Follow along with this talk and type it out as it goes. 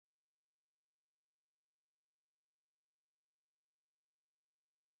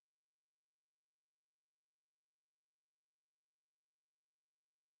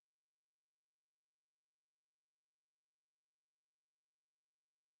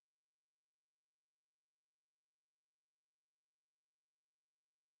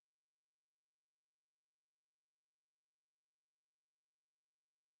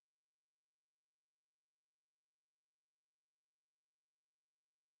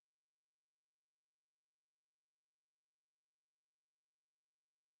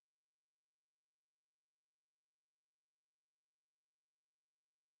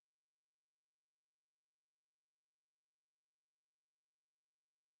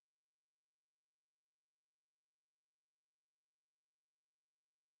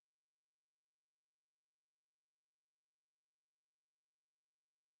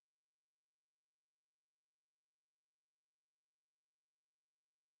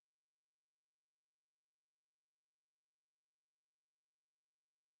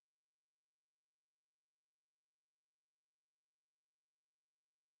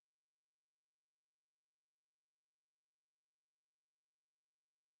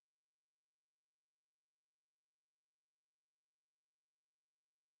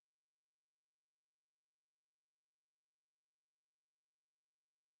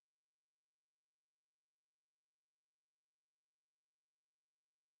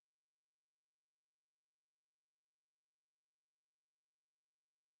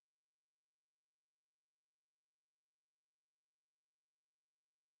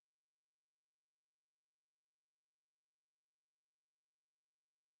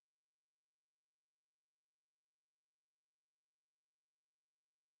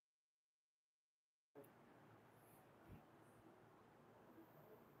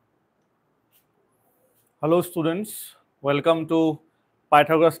Hello students, welcome to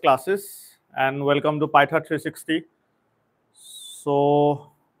Pythagoras Classes and welcome to Python 360. So,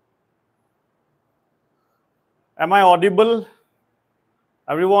 am I audible?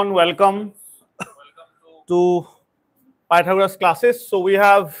 Everyone, welcome to Pythagoras Classes. So, we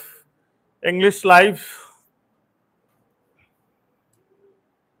have English live.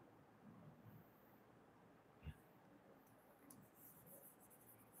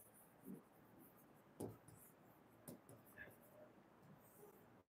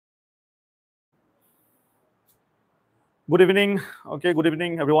 Good evening. Okay, good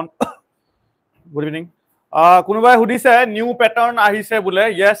evening, everyone. Good evening. Kunubai hudise new pattern ahise bole.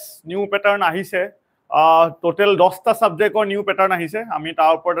 Yes, new pattern ahise. Total 10 subject or new pattern ahise. Ami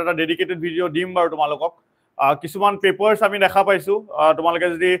tar upor eta dedicated video dim baru tomalokok. Kisuman papers ami dekha paisu.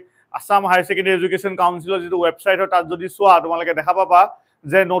 Tomaloke jodi Assam Higher Secondary Education Council jitu website or tat jodi soa tomaloke dekha paba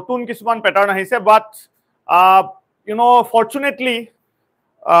je notun kisuman pattern ahise, but you know, fortunately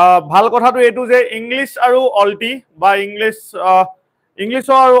ভাল কথাটো এটো যে English আৰু অলটি বা English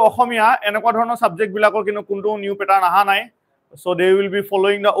আৰু অসমীয়া এনেকুৱা ধৰণৰ subject বিলাকৰ কিন্তু কোনটো নিউ প্যাটাৰ্ন আহা নাই, so they will be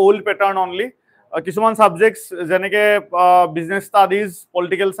following da old pattern only. কিছুমান সাবজেক্টস যেনেকে business studies,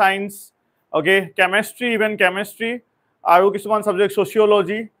 political science, okay, কেমিস্ট্ৰি, even কেমিস্ট্ৰি আৰু কিছুমান সাবজেক্ট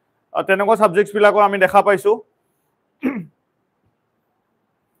সোশিওলজি, তেনেকুৱা সাবজেক্টস বিলাকৰ আমি দেখা পাইছো।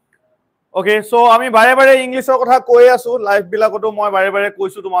 Okay, so আমি বাৰে বাৰে ইংলিশৰ কথা কৈ আছো, লাইভ বিলাকতো মই বাৰে বাৰে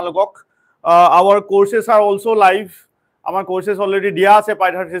কৈছো তোমালোকক। our courses are also live, আমাৰ courses already দিয়া আছে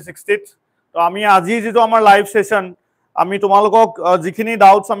Python 360 ত। তো আমি আজি যেটো আমাৰ লাইভ সেশন, আমি তোমালোকক যিখিনি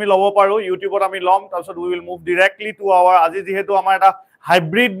ডাউটস আমি লব পাৰো ইউটিউবত আমি লম, তাৰপিছত we will move directly to our আজি যেহেতু আমাৰ এটা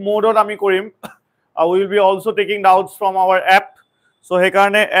হাইব্ৰিড মোডত আমি কৰিম, we will be also taking doubts from our app, so হে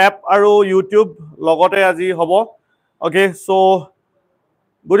কাৰণে app আৰু ইউটিউব লগতে আজি হ'ব। Okay, so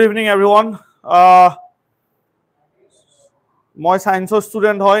good evening everyone. My science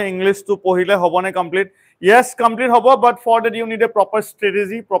student hoy, English to pohile hobone complete. Yes, complete hobo, but for that you need a proper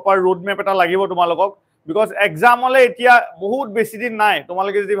strategy, proper roadmap eta lagibo tumalokok, because exam ole etia bahut beshi din nai.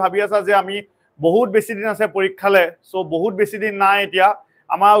 Tomaloke jodi bhabi asa je ami bahut beshi din ase porikhale, so bahut beshi din nai etia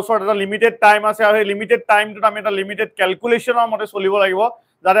amar usor eta limited time ase, aru limited time to ami eta limited calculation or mote cholibo lagibo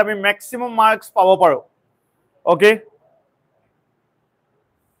jate ami maximum marks pabo paro. Okay,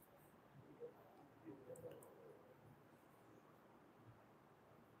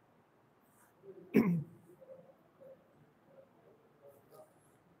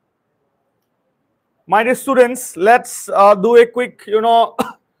 my dear students, let's do a quick, you know,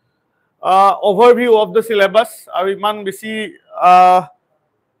 overview of the syllabus. Iman bisi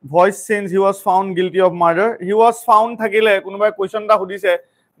voice change, he was found guilty of murder. He was found thakile kunubai question ta hudise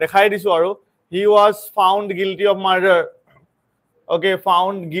dekhai disu aru he was found guilty of murder. Okay,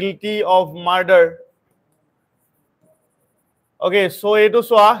 found guilty of murder. Okay, so etu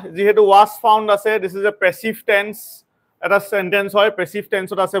soa jehetu was found ase, this is a passive tense, eta sentence hoy, passive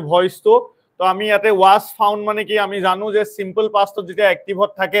tense ot ase voice to। তো আমি ইয়াতে was found মানে কি আমি জানো যে simple past যেটা active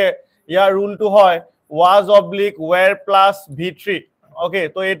হত থাকে ইয়াৰ রুল টু হয় was oblique were plus v3। Okay,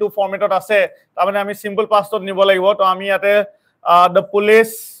 তো এটো ফরম্যাটত আছে, তাৰ মানে আমি সিম্পল পাস্টত নিব লাগিব। তো আমি ইয়াতে the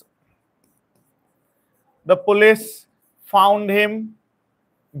police found him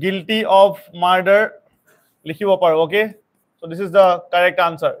guilty of murder লিখিব পাৰো। Okay, so this is the correct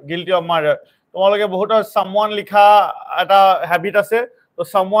answer, guilty of murder। তোমালোকে বহুত someone লিখা এটা হ্যাবিট আছে, তো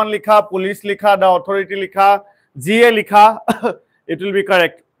someone likha, police likha, the authority likha, GA likha, it will be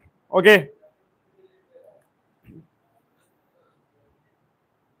correct. Okay,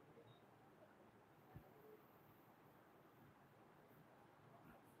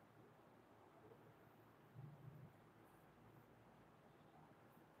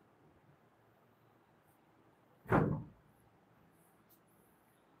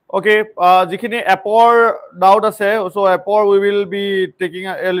 okay, jikhini appor doubt ase, so appor we will be taking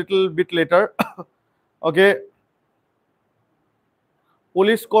a little bit later. Okay,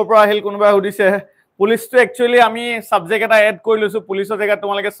 police korpora ahil kunubai hudise, police to actually ami subject eta add kori loisu, police jega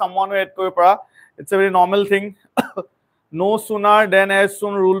tomaloke someone add kori para, it's a very normal thing। no sooner than as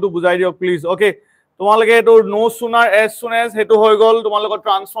soon rule to bujai diok please। Okay, tomaloke etu no sooner as soon as hetu hoi gol tomalok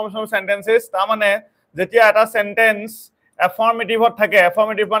transformation sentences, ta mane jetia eta sentence affirmative hot থাকে,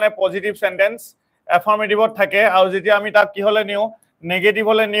 affirmative মানে positive sentence, affirmative হত থাকে, আৰু যেতিয়া আমি তাক কি হলে নিও নেগেটিভ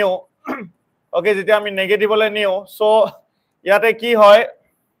হলে নিও। ওকে, যেতিয়া আমি নেগেটিভ হলে নিও, সো ইয়াতে কি হয়,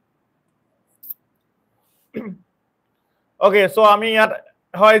 ওকে, সো আমি ইয়াত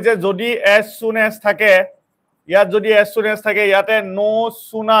হয় যে যদি as soon as থাকে, ইয়াত যদি as soon as থাকে, ইয়াতে no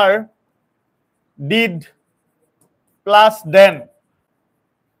sooner did plus then।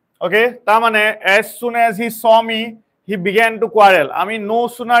 Okay, ta mane as soon as he saw me he began to quarrel. Ami no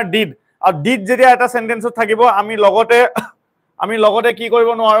sooner did. Aur did jedia eta sentence thakibo ami logote ki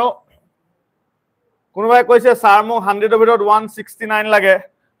koribo nwaro. Kunubai koise sir mo 100 of it 169 lage.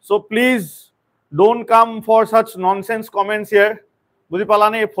 So please don't come for such nonsense comments here. Buji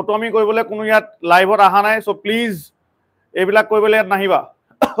palane photomi koribole kunu yat live ot aha nai. So please ebilak koribole yat nahiba.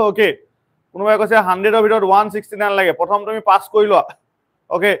 Okay, kunubai koise 100 of it 169 lage. Prothom tumi pass kori loa.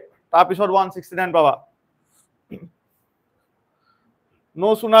 Okay, tar pisot 169 paba.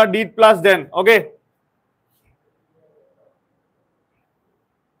 No sooner did plus then. Okay,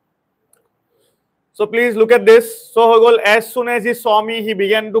 so please look at this. So as soon as he saw me he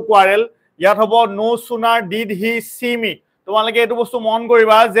began to quarrel. Yat hobo no sooner did he see me. Tomaleke etu bostu mon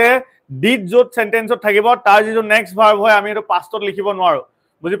koriba je did jot sentence ot thakibo tar je next verb hoy ami etu past ot likhibo nwaro.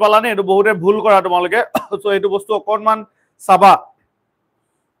 Buji palane etu bahute bhul kora tomaleke. So etu bostu okonman saba.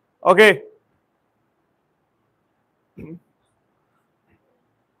 Okay,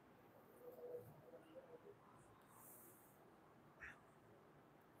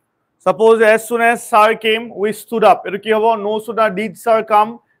 suppose as soon as sir came we stood up. Etu ki hobo no sooner did sir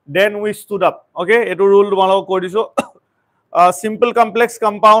come then we stood up. Okay, etu rule tomalok koi diso. Simple complex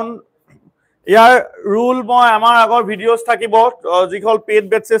compound year rule মই আমাৰ আগৰ videos থাকিব যিখল pad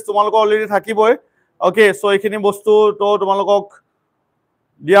বেটচেস তোমালোক already থাকিবই okay so এখিনি বস্তু তো তোমালোকক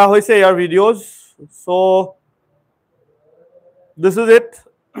দিয়া হৈছে ইয়াৰ videos so this is it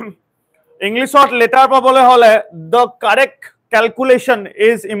ইংলিশত letter পাবলে হলে the correct calculation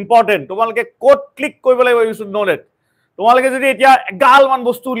is important তোমালোকে কোড ক্লিক কৰিব লাগিব you should know that তোমালোকে যদি এতিয়া এগাল মান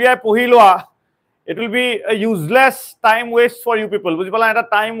বস্তু উলিয়াই পঢ়ি লোৱা it will be a useless time waste for you people বুজি পালা এটা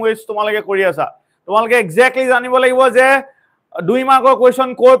time waste তোমালোকে কৰি আছা তোমালোকে exactly জানিব লাগিব যে 2 মাৰ্কৰ কোৱেশ্চন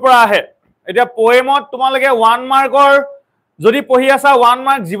কৰ পৰা আহে এতিয়া পোয়েমত তোমালোকে 1 মাৰ্কৰ যদি পঢ়ি আছা 1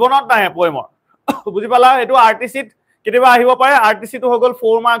 মাৰ্ক জীৱনত নাহে পোয়েমত বুজি পালা এটো আৰটিসিত কেতিয়াবা আহিব পাৰে আৰটিসি তো হগল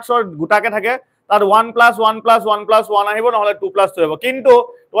 4 মাৰ্কছৰ গুটাকে থাকে তাত 1 + 1 + 1 + 1 আহিব নহলে 2 + 2 হ'ব কিন্তু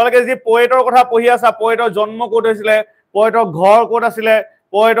তোমালোকে যদি পোয়েটৰ কথা পঢ়ি আছা পোয়েটৰ জন্ম ক'ত হৈছিলে পোয়েটৰ ঘৰ ক'ত আছিল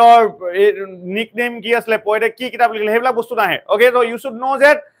পোয়েটৰ নিকনেম কি আছিল পোয়েটে কি কিতাপ লিখিলে হেবলা বস্তু নাহে okay so U should know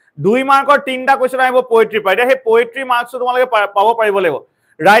that 2 মাৰ্কৰ 3টা কোৱেশ্চন আহিব পোয়েট্ৰি পাই হে পোয়েট্ৰি মাৰ্কছ তোমালোকে পাব পাৰিব লাগিব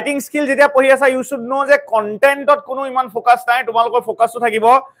ৰাইটিং স্কিল যেতিয়া পঢ়ি আছা ইউ শুড নো যে কন্টেন্টত কোনো ইমান ফোকাস নাই তোমালোকৰ ফোকাসটো থাকিব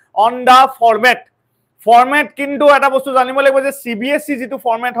অন দা ফৰমেট কিন্তু এটা বস্তু জানিব লাগিব যে সিবিএসই যেটো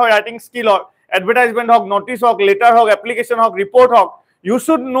ফৰমেট হয় writing স্কিলৰ advertisement Haque notice Haque letter Haque application Haque report Haque U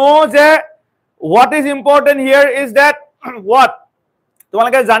should know যে what is important here is that what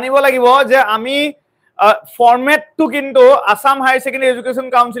তোমালোকে জানিব লাগিব যে আমি ফৰমেটটো কিন্তু আসাম হাই সেকেন্ডাৰী এডুকেশন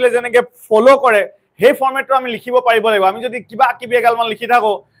কাউন্সিলে যেনেকে ফলো কৰে হে ফৰমেটটো আমি লিখিব পাৰিব লাগিব আমি যদি কিবা কিবি এগালমান লিখি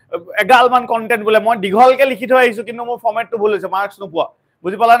থাকো এগালমান কন্টেন্ট বলে মই দীঘলকে লিখি থৈ আহিছো কিন্তু মোৰ ফৰমেটটো ভুল হৈছে মাৰ্কস নোপোৱা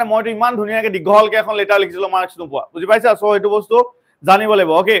বুজি পালানে মইটো ইমান ধুনিয়াকে দীঘলকে এখন লেটাৰ লিখিছিলো মাৰ্কস নোপোৱা বুজি পাইছা সো এটো বস্তু জানিব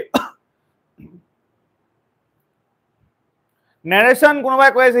লাগিব ওকে narration কোনোবাই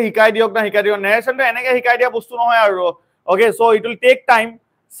কৈ আছে হিকাই দিওক না হিকাই দিও narration তো এনেকে হিকাই দিয়া বস্তু নহয় আৰু okay so it will take time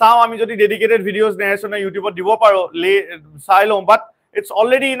চাও আমি যদি dedicated videos narration না ইউটিউবত দিব পাৰো চাই লম but it's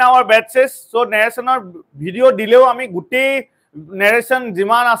already in our batches so narrationৰ video দিলেও আমি গুটেই narration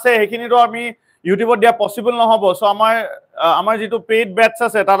যিমান আছে হেখিনি তো আমি ইউটিউবত দিয়া পসিবল নহব so আমাৰ যেটো পেইড ব্যাচ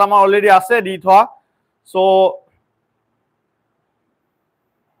আছে তাত আমাৰ অলৰেডি আছে দি থোৱা so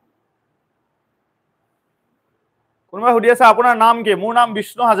কোনোবাই হুদি আছে আপোনাৰ নাম কি মোৰ নাম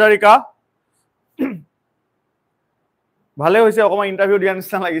বিষ্ণু হাজাৰিকা ভালে হৈছে অকমা ইন্টাৰভিউ দিয়া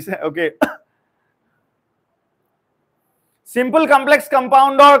নিচিনা লাগিছে ওকে সিম্পল কমপ্লেক্স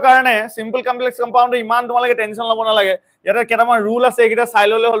কম্পাউন্ডৰ কাৰণে সিম্পল কমপ্লেক্স কম্পাউন্ড ইমান তোমালকে টেনশন লব না লাগে ইয়াতে কেটামান রুল আছে একিটা চাই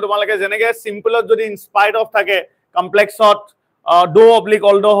ললে হল তোমালকে যেনেকে সিম্পলত যদি ইনস্পাইট অফ থাকে কমপ্লেক্সত ডো অবলিক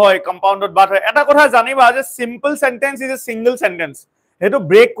অলডো হয় কম্পাউন্ডত বাট হয় এটা কথা জানিবা যে simple sentence is a single sentence হেতু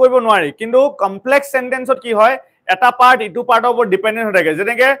ব্রেক কৰিব নোৱাৰি কিন্তু কমপ্লেক্স সেন্টেন্সত কি হয় এটা পাৰ্ট ইটু পাৰ্টৰ ওপৰত ডিপেন্ডেন্ট হৈ থাকে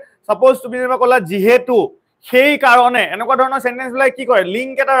যেনেকে সাপোজ তুমি যেনেকৈ কলা যেহেতু সেই কাৰণে এনেকুৱা ধৰণৰ সেন্টেন্স বিলাক কি কৰে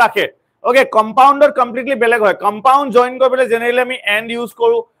লিংক এটা ৰাখে ওকে কম্পাউন্ডৰ কমপ্লিটলি বেলেগ হয় কম্পাউন্ড জয়েন কৰিবলৈ জেনেৰেলি আমি এন্ড ইউজ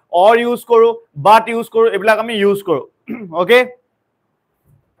কৰো অৰ ইউজ কৰো বাট ইউজ কৰো এবিলাক আমি ইউজ কৰো ওকে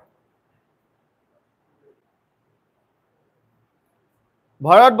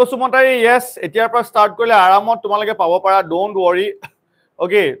ভাৰত বসুমতাৰী yes এতিয়াৰ পৰা স্টাৰ্ট কৰিলে আৰামত তোমালকে পাব পাৰা ডোন্ট ওয়াৰি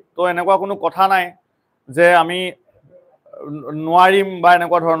ওকে তো এনেকুৱা কোনো কথা নাই যে আমি নোৱাৰিম বা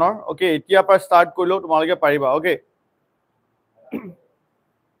এনেকুৱা ধৰণৰ ওকে এতিয়াৰ পৰা স্টাৰ্ট কৰিলো তোমালকে পাৰিবা okay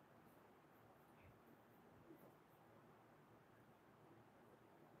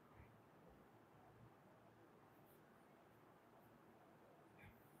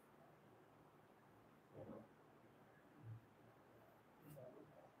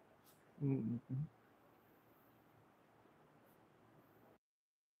Sir,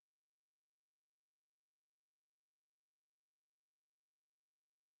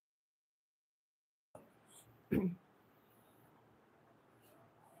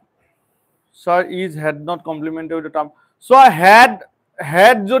 is had not complemented with the term. So had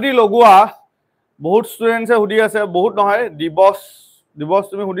যদি লগোৱা বহুত ষ্টুডেন্টছে হুদি আছে বহুত নহয় দিবস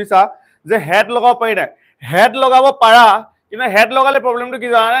তুমি হুদিছা যে হেড লগাব পাৰি নাই হেড লগাব পাৰা কিন্তু হেড লগালে প্ৰবলেমটো কি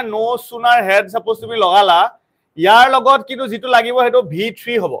জানা নো সুনাৰ হেড সাপোজ তুমি লগালা ইয়াৰ লগত কিন্তু যেটো লাগিব হেটো V3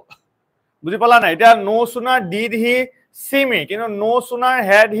 হ'ব বুজি পালা নাই এটা নো সুনাৰ ডিড হি সি মি কিন্তু নো সুনাৰ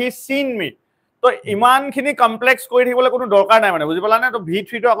হেড হি সিন মি তো ইমানখিনি কমপ্লেক্স কৰি থাকিবলৈ কোনো দৰকাৰ নাই মানে বুজি পালা নাই তো V3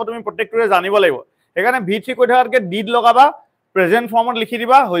 টো আকৌ তুমি প্ৰত্যেকটোৰে জানিব লাগিব সেইকাৰণে V3 কৈ থাকাতকে ডিড লগাবা প্ৰেজেন্ট ফৰ্মত লিখি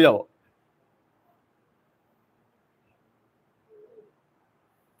দিবা হৈ যাব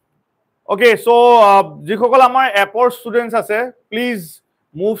Okay, so যিসকল আমাৰ এপৰ ষ্টুডেন্টস আছে please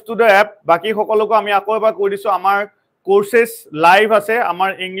move to the app বাকি সকলকো আমি আকৌ এবাৰ কৈ দিছো আমাৰ কোৰ্সেস লাইভ আছে আমাৰ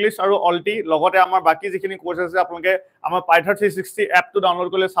ইংলিশ আৰু অলটি লগতে আমাৰ বাকি যিখিনি কোৰ্সেস আছে আপোনালোকে আমাৰ Python 360 এপটো ডাউনলোড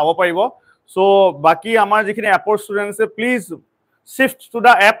কৰিলে চাব পাৰিব সো বাকি আমাৰ যিখিনি এপৰ ষ্টুডেন্টস আছে please shift to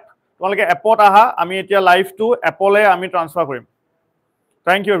the app তোমালোকে এপত আহা আমি এতিয়া লাইভ টু এপলে আমি ট্ৰান্সফাৰ কৰিম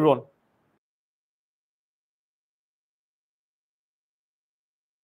থ্যাংক ইউ এভৰিওয়ান